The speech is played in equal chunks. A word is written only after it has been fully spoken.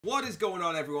What is going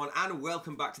on, everyone, and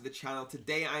welcome back to the channel.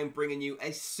 Today I am bringing you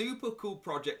a super cool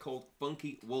project called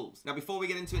Funky Wolves. Now before we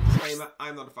get into it, disclaimer,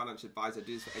 I'm not a financial advisor, I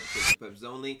do this for education purposes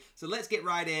only. So let's get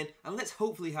right in and let's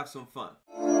hopefully have some fun.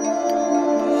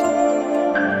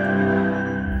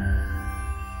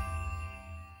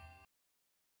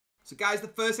 So guys, the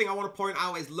first thing I want to point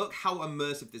out is look how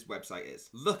immersive this website is.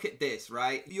 Look at this,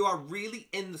 right? You are really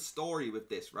in the story with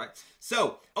this, right?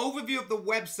 So, overview of the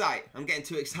website. I'm getting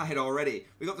too excited already.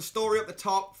 We got the story up the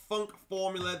top, Funk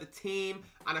Formula, the team,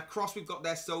 and across we've got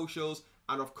their socials.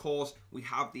 And of course, we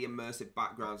have the immersive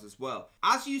backgrounds as well.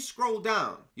 As you scroll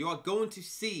down, you are going to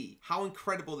see how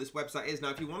incredible this website is.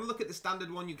 Now, if you want to look at the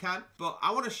standard one, you can, but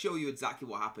I want to show you exactly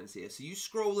what happens here. So you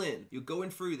scroll in, you're going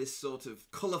through this sort of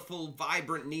colorful,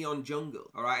 vibrant neon jungle,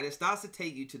 all right? And it starts to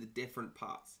take you to the different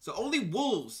parts. So only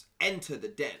wolves enter the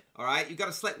den, all right? You got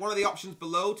to select one of the options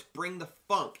below to bring the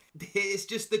funk. It's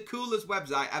just the coolest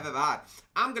website I've ever had.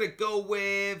 I'm going to go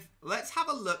with, let's have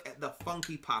a look at the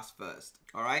Funky Pass first,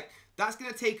 all right? That's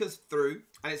going to take us through,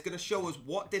 and it's going to show us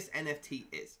what this NFT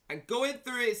is. And going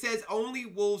through it says only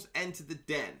wolves enter the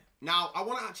den. Now, I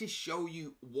want to actually show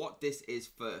you what this is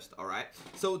first, all right?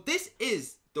 So this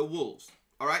is the wolves,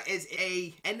 all right? It's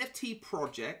a NFT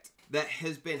project that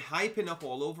has been hyping up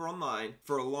all over online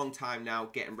for a long time now,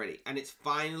 getting ready. And it's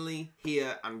finally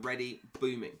here and ready,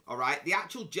 booming, all right? The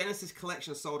actual Genesis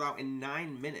collection sold out in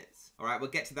 9 minutes. All right,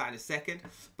 we'll get to that in a second,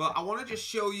 but I want to just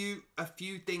show you a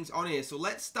few things on here. So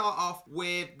let's start off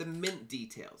with the mint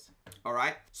details. All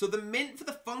right, so the mint for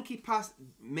the Funky Pass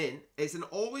mint is an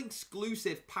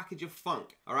all-exclusive package of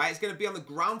funk. All right, it's going to be on the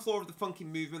ground floor of the Funky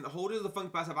movement. The holders of the Funky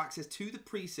Pass have access to the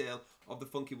pre-sale of the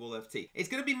Funky Wool NFT. It's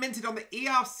going to be minted on the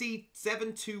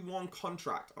ERC721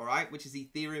 contract, all right, which is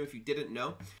Ethereum if you didn't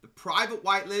know. The private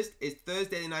whitelist is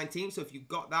Thursday the 19th, so if you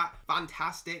got that,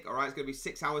 fantastic, all right, it's going to be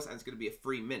 6 hours and it's going to be a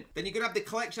free mint. Then you're going to have the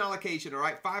collection allocation, all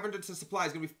right, 500 to supply.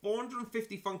 It's going to be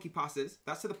 450 Funky Passes.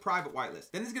 That's to the private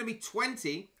whitelist. Then there's going to be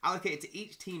 20 allocated to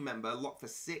each team member, locked for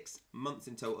 6 months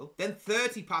in total. Then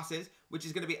 30 passes, which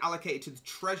is going to be allocated to the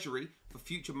treasury for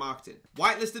future marketing.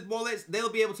 Whitelisted wallets, they'll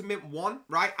be able to mint 1,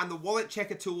 right? And the wallet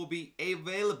checker tool will be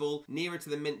available nearer to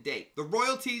the mint date. The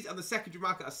royalties on the secondary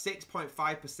market are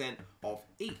 6.5% of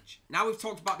each. Now we've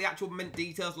talked about the actual mint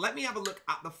details. Let me have a look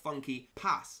at the Funky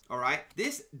Pass, all right?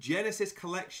 This Genesis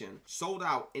collection sold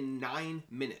out in 9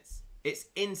 minutes. It's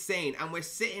insane, and we're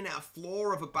sitting at a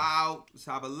floor of about, let's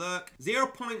have a look,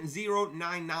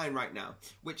 0.099 right now,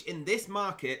 which in this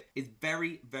market is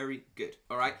very, very good,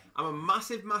 all right? I'm a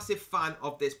massive, massive fan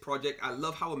of this project. I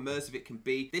love how immersive it can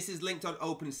be. This is linked on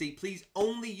OpenSea. Please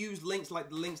only use links like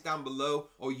the links down below,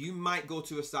 or you might go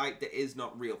to a site that is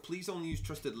not real. Please only use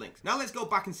trusted links. Now let's go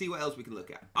back and see what else we can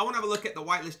look at. I want to have a look at the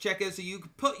whitelist checker, so you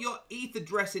can put your ETH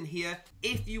address in here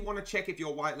if you want to check if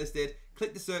you're whitelisted.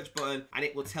 Click the search button and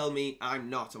it will tell me I'm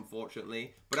not,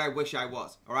 unfortunately, but I wish I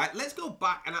was. All right, let's go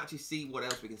back and actually see what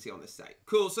else we can see on this site.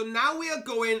 Cool, so now we are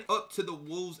going up to the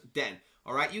wolves den.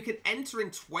 All right, you can enter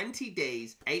in 20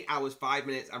 days, 8 hours, 5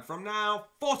 minutes, and from now,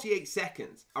 48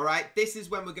 seconds. All right, this is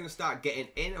when we're going to start getting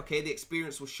in. Okay, the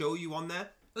experience will show you on there.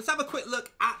 Let's have a quick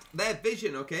look at their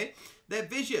vision, okay? Their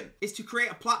vision is to create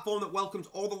a platform that welcomes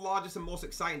all the largest and most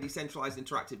exciting decentralized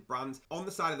interactive brands on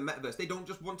the side of the metaverse. They don't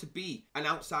just want to be an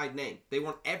outside name. They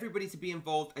want everybody to be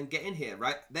involved and get in here,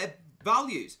 right? Their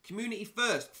values, community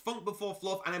first, funk before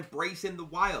fluff, and embracing the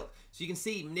wild. So you can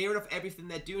see near enough everything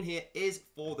they're doing here is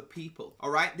for the people, all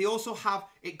right? They also have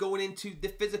it going into the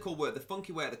physical world, the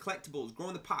funky wear, the collectibles,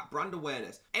 growing the pack, brand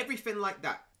awareness, everything like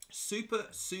that. Super,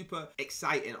 super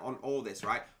exciting on all this,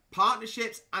 right?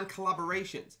 Partnerships and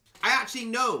collaborations. I actually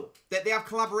know that they have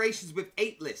collaborations with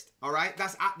 8list, all right?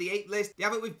 That's at the 8list. They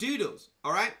have it with Doodles,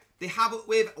 all right? They have it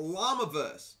with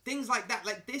Llamaverse, things like that.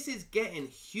 Like, this is getting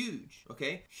huge,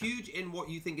 okay? Huge in what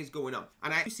you think is going on.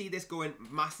 And I see this going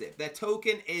massive. Their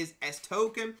token is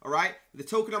S-token, all right? The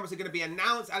tokenomics are going to be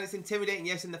announced, and it's intimidating.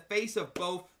 Yes, in the face of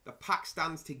both, the pack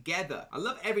stands together. I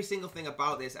love every single thing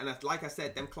about this. And like I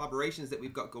said, them collaborations that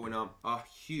we've got going on are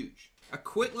huge. A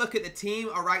quick look at the team,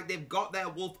 all right? They've got their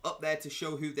wolf up there to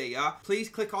show who they are. Please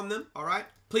click on them, all right?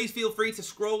 Please feel free to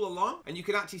scroll along and you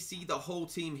can actually see the whole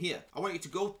team here. I want you to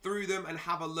go through them and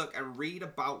have a look and read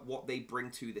about what they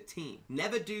bring to the team.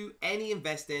 Never do any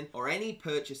investing or any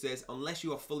purchases unless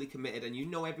you are fully committed and you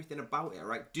know everything about it, all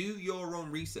right? Do your own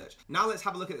research. Now let's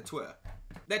have a look at the Twitter.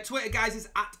 Their Twitter, guys, is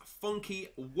at Funky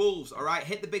Wolves, all right?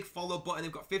 Hit the big follow button.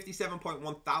 They've got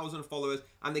 57.1 thousand followers,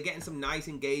 and they're getting some nice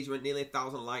engagement, nearly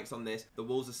 1,000 likes on this. The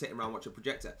Wolves are sitting around watching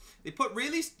Projector. They put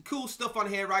really cool stuff on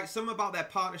here, right? Some about their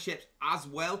partnerships as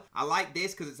well. I like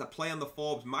this because it's a play on the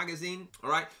Forbes magazine,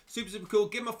 all right? Super, super cool.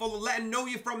 Give them a follow. Let them know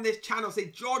you're from this channel. Say,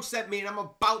 George sent me, and I'm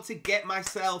about to get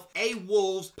myself a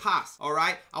Wolves pass, all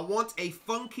right? I want a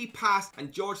funky pass,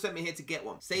 and George sent me here to get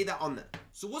one. Say that on there.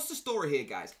 So what's the story here,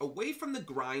 guys? Away from the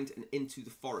grind and into the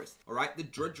forest, all right? The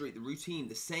drudgery, the routine,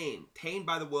 the same. Tamed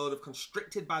by the world of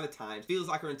constricted by the times. Feels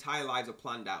like our entire lives are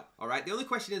planned out, all right? The only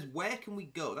question is, where can we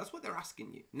go? That's what they're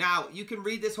asking you. Now, you can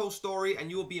read this whole story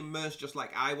and you will be immersed just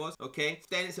like I was, okay?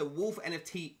 Then it's a Wolf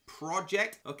NFT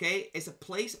project, okay? It's a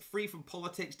place free from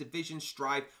politics, division,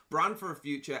 strife, brand for a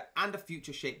future, and a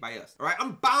future shaped by us, all right?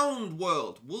 Unbound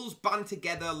world. Wolves band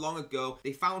together long ago.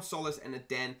 They found solace in a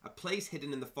den, a place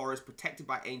hidden in the forest, protected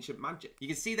by ancient magic. You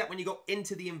can see that when you go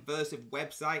into the Immersive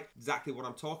website, exactly what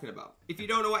I'm talking about. If you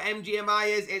don't know what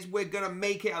MGMI is, it's we're gonna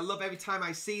make it. I love every time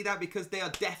I see that because they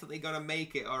are definitely gonna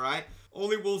make it, all right?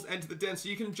 Only wolves enter the den, so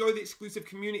you can enjoy the exclusive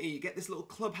community. You get this little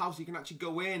clubhouse, you can actually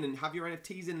go in and have your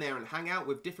NFTs in there and hang out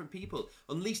with different people.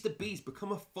 Unleash the beast,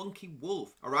 become a funky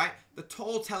wolf, all right? The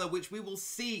tall teller, which we will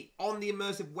see on the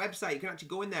Immersive website. You can actually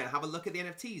go in there and have a look at the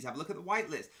NFTs, have a look at the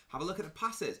whitelist, have a look at the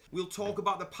passes. We'll talk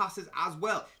about the passes as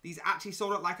well. These actually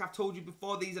sold out, like I've told you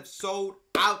before, these have sold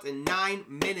out in 9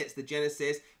 minutes, the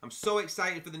Genesis. I'm so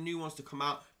excited for the new ones to come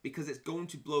out because it's going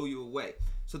to blow you away.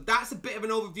 So that's a bit of an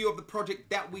overview of the project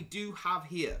that we do have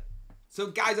here. So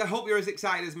guys, I hope you're as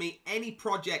excited as me. Any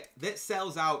project that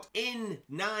sells out in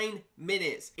 9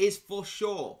 minutes is for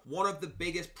sure one of the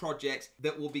biggest projects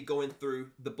that will be going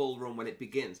through the bull run when it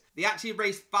begins. They actually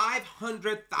raised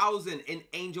 $500,000 in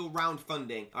angel round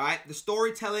funding. All right, the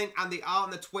storytelling and the art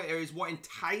on the Twitter is what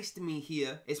enticed me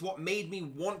here. It's what made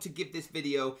me want to give this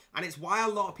video, and it's why a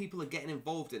lot of people are getting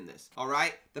involved in this. All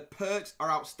right, the perks are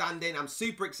outstanding. I'm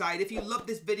super excited. If you love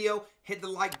this video, hit the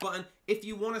like button. If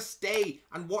you want to stay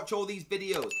and watch all these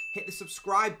videos, hit the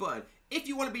subscribe button. If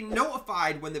you want to be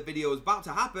notified when the video is about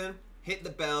to happen, hit the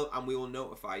bell and we will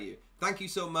notify you. Thank you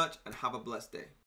so much and have a blessed day.